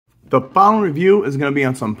The following review is going to be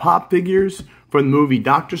on some pop figures for the movie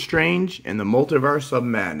Doctor Strange and the Multiverse of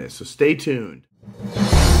Madness, so stay tuned.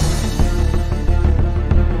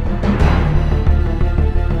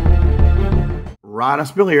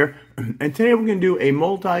 Rodimusbill here, and today we're going to do a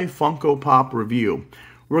multi-Funko Pop review.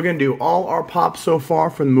 We're going to do all our pops so far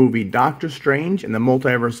from the movie Doctor Strange and the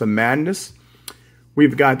Multiverse of Madness.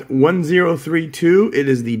 We've got 1032, it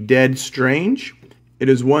is the Dead Strange. It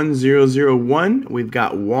is 1001, we've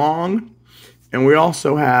got Wong. And we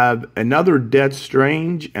also have another Dead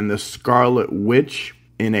Strange and the Scarlet Witch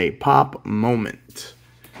in a pop moment.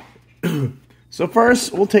 So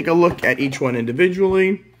first, we'll take a look at each one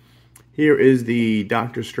individually. Here is the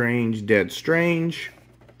Doctor Strange, Dead Strange.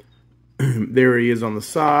 There he is on the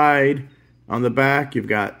side. On the back, you've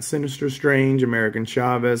got Sinister Strange, American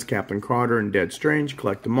Chavez, Captain Carter, and Dead Strange.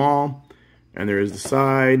 Collect them all. And there's the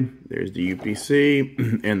side. There's the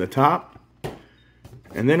UPC and the top.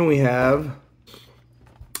 And then we have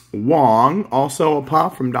Wong, also a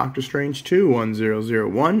pop from Doctor Strange 2,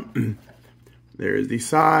 1001. There's the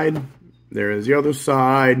side. There is the other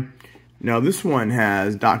side. Now this one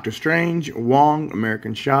has Doctor Strange, Wong,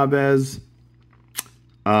 American Chavez,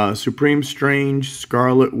 Supreme Strange,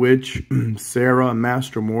 Scarlet Witch, Sarah,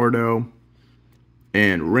 Master Mordo,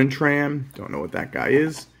 and Rentram. Don't know what that guy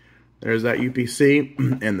is. There's that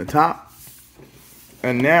UPC and the top.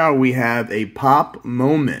 And now we have a pop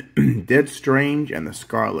moment. Dead Strange and the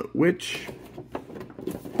Scarlet Witch.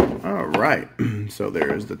 Alright, so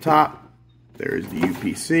there's the top. There's the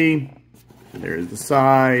UPC. There's the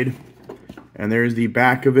side. And there's the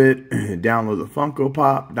back of it. Download the Funko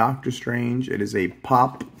Pop, Doctor Strange. It is a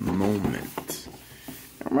pop moment.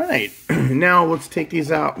 Alright, now let's take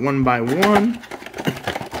these out one by one.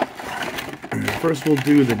 First we'll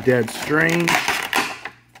do the Dead Strange.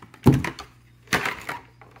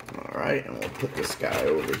 Alright, and we'll put this guy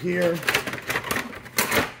over here.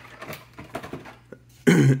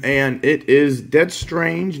 And it is Dead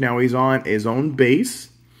Strange. Now he's on his own base.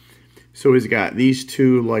 So he's got these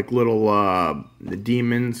two like little the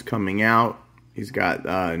demons coming out. He's got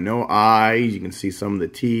no eyes. You can see some of the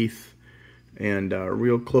teeth. And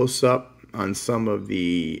real close up on some of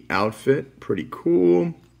the outfit. Pretty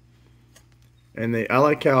cool. And I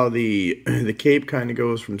like how the cape kind of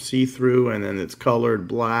goes from see-through and then it's colored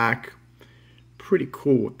black. Pretty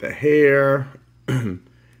cool with the hair.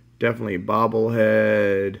 Definitely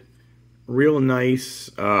bobblehead. Real nice.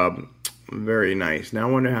 Very nice. Now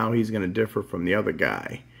I wonder how he's going to differ from the other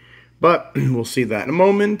guy. But we'll see that in a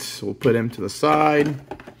moment. We'll put him to the side.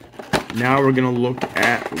 Now we're going to look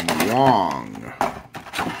at Wong.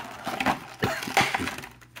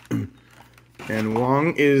 And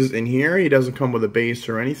Wong is in here. He doesn't come with a base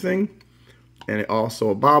or anything. And also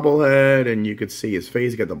a bobblehead. And you can see his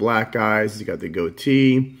face. He's got the black eyes. He's got the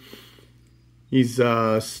goatee. He's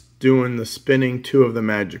doing the spinning two of the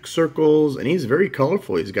magic circles, and he's very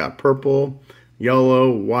colorful. He's got purple,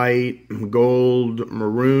 yellow, white, gold,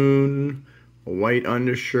 maroon, a white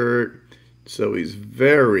undershirt. So he's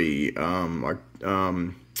very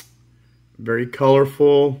very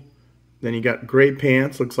colorful. Then he got gray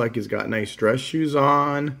pants. Looks like he's got nice dress shoes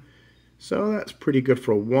on. So that's pretty good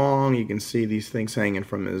for Wong. You can see these things hanging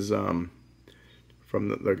from his from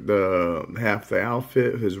the half the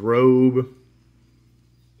outfit, his robe.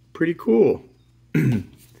 Pretty cool. And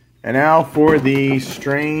now for the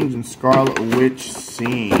Strange and Scarlet Witch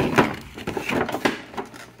scene.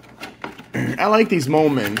 I like these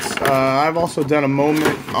moments. I've also done a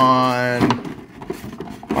moment on...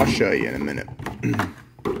 I'll show you in a minute.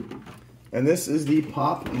 And this is the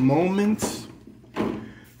pop moment.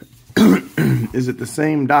 Is it the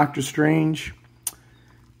same Doctor Strange?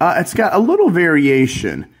 It's got a little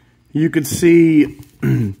variation. You could see...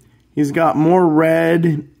 He's got more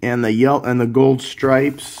red and the yellow and the gold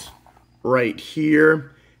stripes right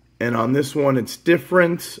here, and on this one it's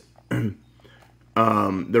different. The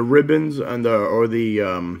ribbons and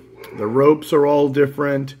the ropes are all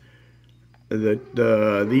different.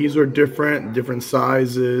 These are different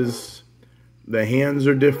sizes. The hands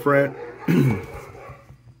are different.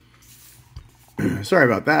 Sorry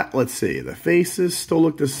about that. Let's see. The faces still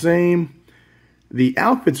look the same. The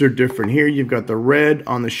outfits are different. Here you've got the red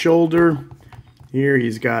on the shoulder. Here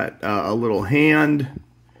he's got a little hand.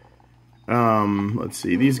 Let's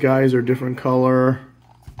see. These guys are different color.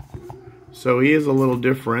 So he is a little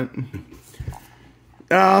different.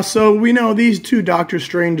 So we know these two Doctor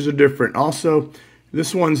Stranges are different. Also,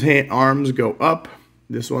 this one's arms go up.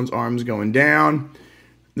 This one's arms going down.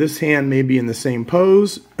 This hand may be in the same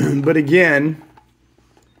pose. But again...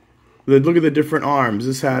 Look at the different arms.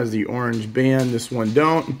 This has the orange band. This one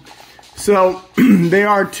don't. So they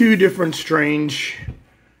are two different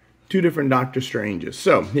Doctor Stranges.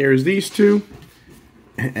 So here's these two.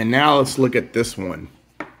 And now let's look at this one.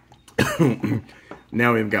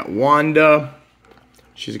 Now we've got Wanda.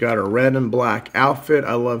 She's got a red and black outfit.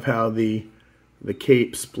 I love how the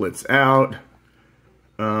cape splits out.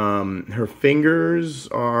 Her fingers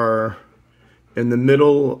are in the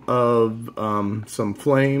middle of some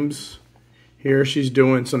flames. Here she's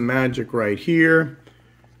doing some magic right here.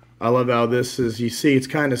 I love how this is, you see it's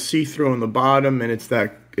kind of see-through on the bottom, and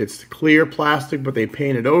it's clear plastic, but they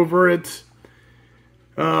painted over it.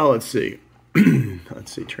 Let's see.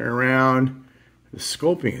 Let's see, turn around. The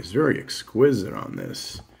sculpting is very exquisite on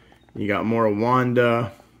this. You got more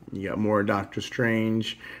Wanda. You got more Doctor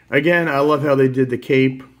Strange. Again, I love how they did the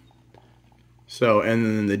cape. So, and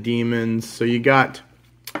then the demons. So you got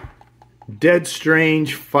Dead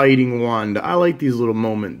Strange fighting Wanda. I like these little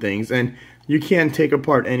moment things. And you can't take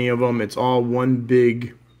apart any of them. It's all one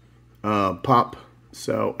big pop.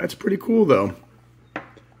 So that's pretty cool, though.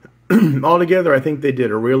 Altogether, I think they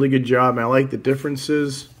did a really good job. And I like the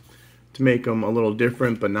differences to make them a little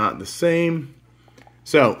different, but not the same.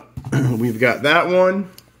 So we've got that one.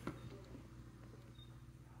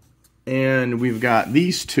 And we've got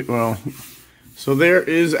these two. Well, so there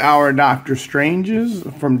is our Doctor Stranges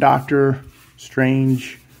from Doctor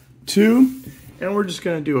Strange 2. And we're just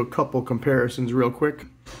going to do a couple comparisons real quick.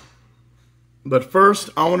 But first,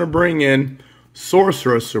 I want to bring in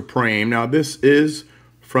Sorcerer Supreme. Now, this is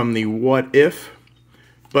from the What If.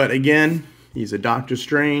 But again, he's a Doctor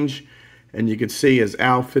Strange. And you can see his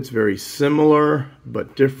outfit's very similar,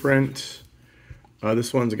 but different.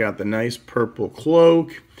 This one's got the nice purple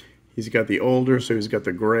cloak. He's got the older, so he's got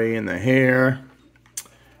the gray in the hair.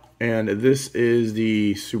 And this is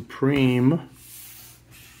the Supreme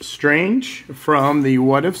Strange from the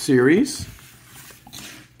What If series.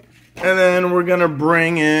 And then we're going to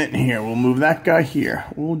bring it here. We'll move that guy here.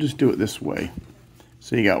 We'll just do it this way.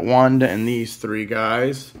 So you got Wanda and these three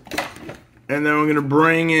guys. And then we're going to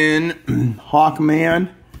bring in Hawkman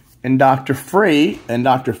and Dr.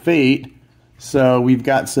 Fate. So we've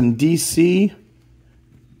got some DC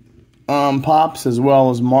Pops as well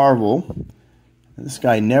as Marvel. This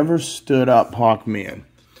guy never stood up, Hawkman.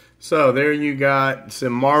 So there you got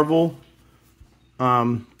some Marvel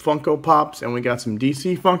Funko Pops, and we got some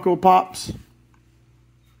DC Funko Pops.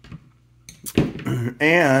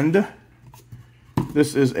 And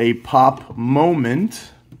this is a pop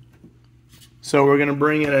moment. So we're going to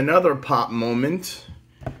bring in another pop moment.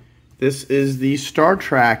 This is the Star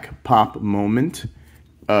Trek pop moment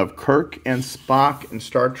of Kirk and Spock in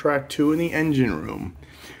Star Trek 2 in the engine room.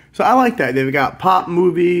 So I like that. They've got pop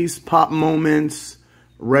movies, pop moments,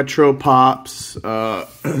 retro pops,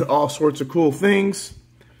 all sorts of cool things.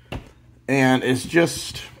 And it's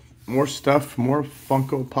just more stuff, more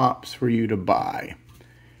Funko Pops for you to buy.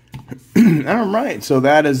 Alright, so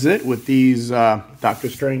that is it with these Doctor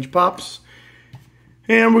Strange Pops.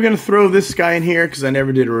 And we're going to throw this guy in here because I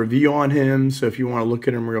never did a review on him. So if you want to look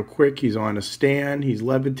at him real quick, he's on a stand. He's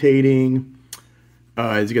levitating.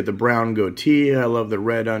 He's got the brown goatee. I love the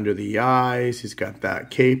red under the eyes. He's got that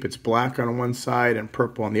cape. It's black on one side and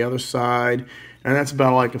purple on the other side. And that's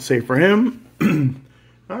about all I can say for him.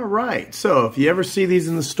 All right. So if you ever see these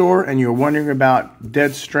in the store and you're wondering about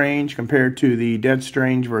Dead Strange compared to the Dead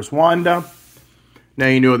Strange versus Wanda, now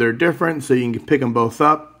you know they're different, so you can pick them both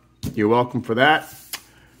up. You're welcome for that.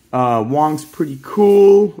 Wong's pretty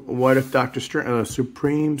cool. What If Doctor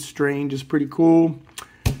Supreme Strange is pretty cool.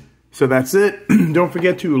 So that's it. Don't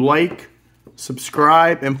forget to like,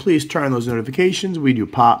 subscribe, and please turn on those notifications. We do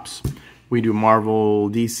Pops. We do Marvel,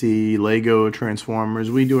 DC, Lego, Transformers.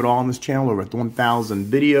 We do it all on this channel. Over 1,000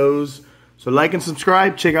 videos. So like and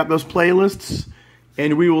subscribe. Check out those playlists.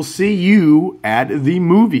 And we will see you at the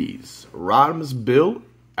movies. Rodimusbill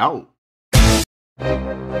out.